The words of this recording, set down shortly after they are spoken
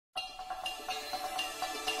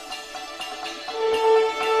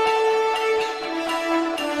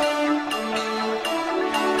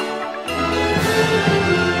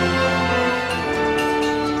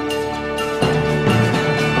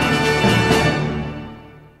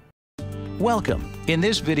Welcome. In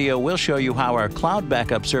this video, we'll show you how our cloud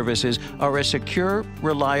backup services are a secure,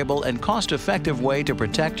 reliable, and cost-effective way to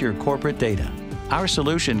protect your corporate data. Our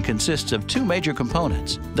solution consists of two major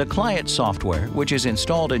components: the client software, which is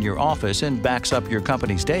installed in your office and backs up your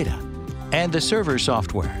company's data, and the server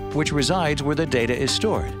software, which resides where the data is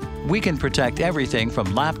stored. We can protect everything from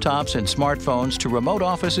laptops and smartphones to remote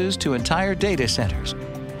offices to entire data centers.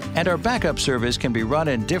 And our backup service can be run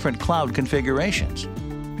in different cloud configurations.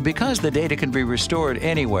 Because the data can be restored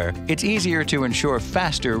anywhere, it's easier to ensure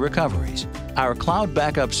faster recoveries. Our cloud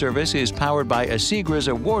backup service is powered by Asigra's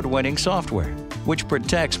award-winning software, which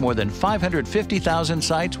protects more than 550,000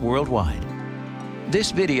 sites worldwide. This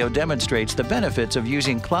video demonstrates the benefits of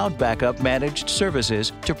using cloud backup managed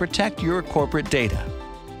services to protect your corporate data,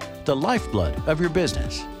 the lifeblood of your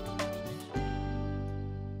business.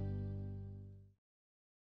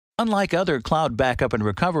 Unlike other cloud backup and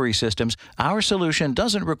recovery systems, our solution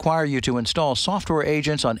doesn't require you to install software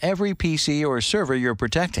agents on every PC or server you're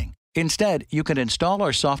protecting. Instead, you can install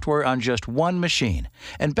our software on just one machine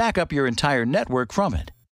and back up your entire network from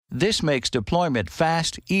it. This makes deployment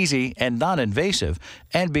fast, easy, and non-invasive,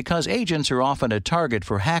 and because agents are often a target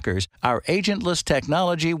for hackers, our agentless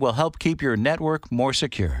technology will help keep your network more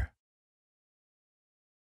secure.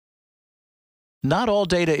 Not all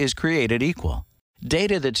data is created equal.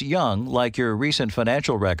 Data that's young, like your recent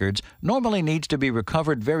financial records, normally needs to be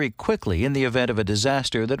recovered very quickly in the event of a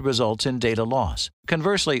disaster that results in data loss.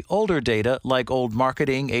 Conversely, older data, like old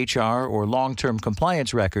marketing, HR, or long-term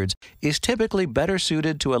compliance records, is typically better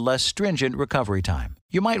suited to a less stringent recovery time.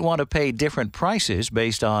 You might want to pay different prices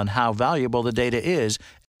based on how valuable the data is,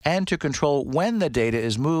 and to control when the data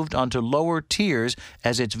is moved onto lower tiers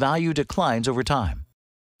as its value declines over time.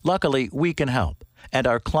 Luckily, we can help, and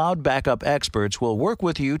our cloud backup experts will work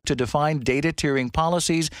with you to define data tiering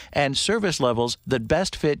policies and service levels that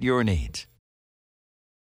best fit your needs.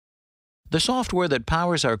 The software that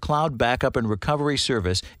powers our cloud backup and recovery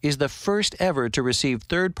service is the first ever to receive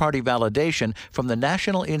third-party validation from the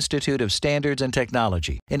National Institute of Standards and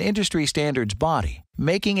Technology, an industry standards body,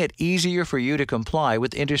 making it easier for you to comply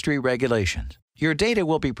with industry regulations. Your data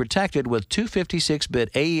will be protected with 256-bit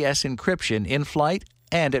AES encryption in flight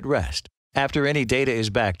and at rest. After any data is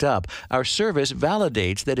backed up, our service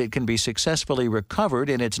validates that it can be successfully recovered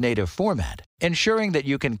in its native format, ensuring that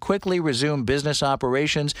you can quickly resume business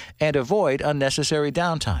operations and avoid unnecessary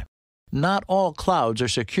downtime. Not all clouds are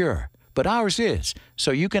secure, but ours is,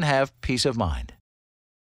 so you can have peace of mind.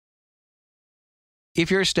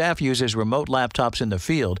 If your staff uses remote laptops in the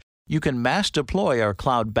field, you can mass deploy our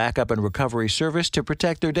cloud backup and recovery service to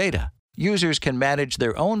protect their data. Users can manage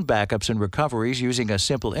their own backups and recoveries using a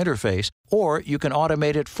simple interface, or you can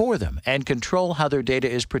automate it for them and control how their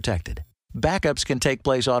data is protected. Backups can take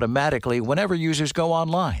place automatically whenever users go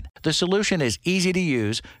online. The solution is easy to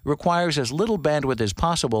use, requires as little bandwidth as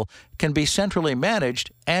possible, can be centrally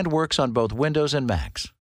managed, and works on both Windows and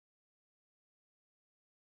Macs.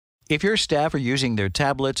 If your staff are using their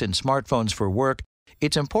tablets and smartphones for work,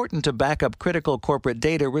 it's important to back up critical corporate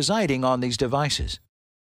data residing on these devices.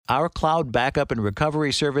 Our cloud backup and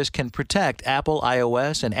recovery service can protect Apple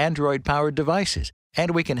iOS and Android-powered devices,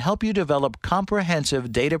 and we can help you develop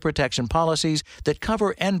comprehensive data protection policies that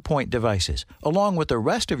cover endpoint devices, along with the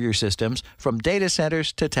rest of your systems from data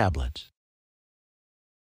centers to tablets.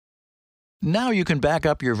 Now you can back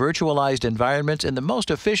up your virtualized environments in the most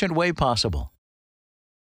efficient way possible.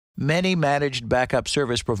 Many managed backup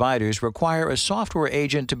service providers require a software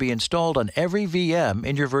agent to be installed on every VM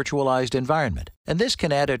in your virtualized environment, and this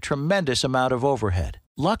can add a tremendous amount of overhead.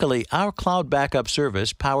 Luckily, our cloud backup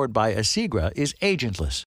service, powered by Asigra, is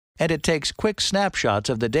agentless, and it takes quick snapshots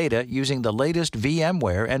of the data using the latest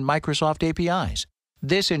VMware and Microsoft APIs.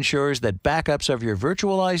 This ensures that backups of your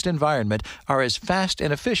virtualized environment are as fast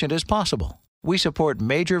and efficient as possible. We support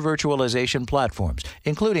major virtualization platforms,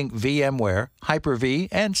 including VMware, Hyper-V,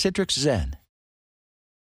 and Citrix Zen.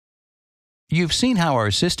 You've seen how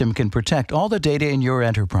our system can protect all the data in your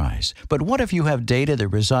enterprise. But what if you have data that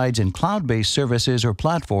resides in cloud-based services or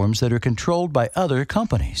platforms that are controlled by other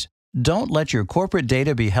companies? Don't let your corporate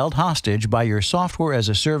data be held hostage by your software as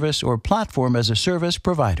a service or platform as a service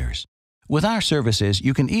providers. With our services,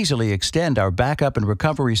 you can easily extend our backup and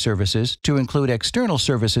recovery services to include external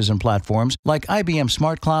services and platforms like IBM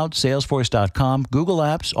Smart Cloud, Salesforce.com, Google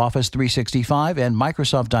Apps, Office 365, and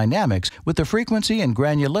Microsoft Dynamics with the frequency and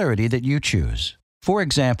granularity that you choose. For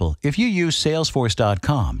example, if you use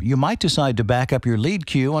Salesforce.com, you might decide to back up your lead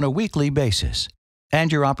queue on a weekly basis and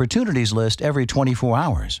your opportunities list every 24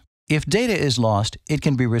 hours. If data is lost, it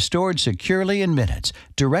can be restored securely in minutes,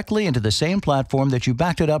 directly into the same platform that you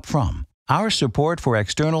backed it up from. Our support for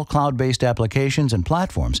external cloud-based applications and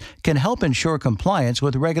platforms can help ensure compliance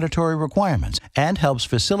with regulatory requirements and helps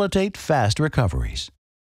facilitate fast recoveries.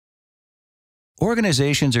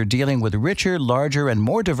 Organizations are dealing with richer, larger, and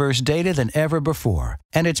more diverse data than ever before,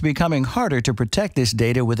 and it's becoming harder to protect this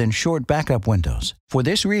data within short backup windows. For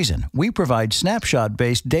this reason, we provide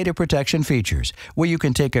snapshot-based data protection features, where you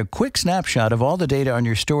can take a quick snapshot of all the data on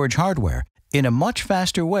your storage hardware in a much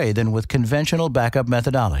faster way than with conventional backup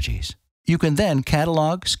methodologies. You can then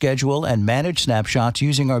catalog, schedule, and manage snapshots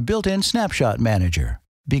using our built-in Snapshot Manager.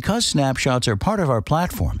 Because snapshots are part of our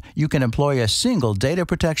platform, you can employ a single data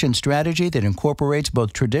protection strategy that incorporates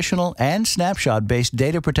both traditional and snapshot-based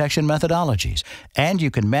data protection methodologies, and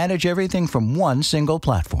you can manage everything from one single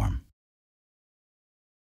platform.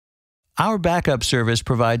 Our backup service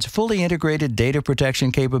provides fully integrated data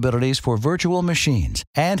protection capabilities for virtual machines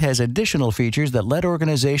and has additional features that let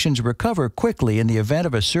organizations recover quickly in the event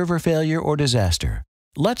of a server failure or disaster.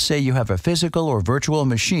 Let's say you have a physical or virtual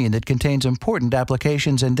machine that contains important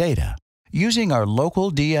applications and data. Using our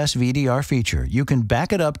local DSVDR feature, you can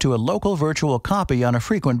back it up to a local virtual copy on a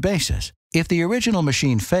frequent basis. If the original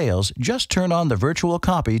machine fails, just turn on the virtual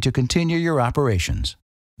copy to continue your operations.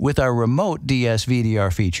 With our remote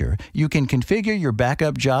DSVDR feature, you can configure your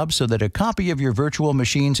backup job so that a copy of your virtual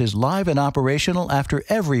machines is live and operational after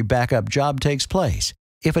every backup job takes place.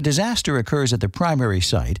 If a disaster occurs at the primary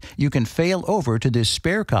site, you can fail over to this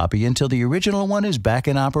spare copy until the original one is back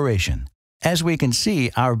in operation. As we can see,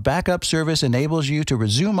 our backup service enables you to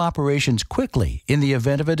resume operations quickly in the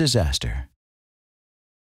event of a disaster.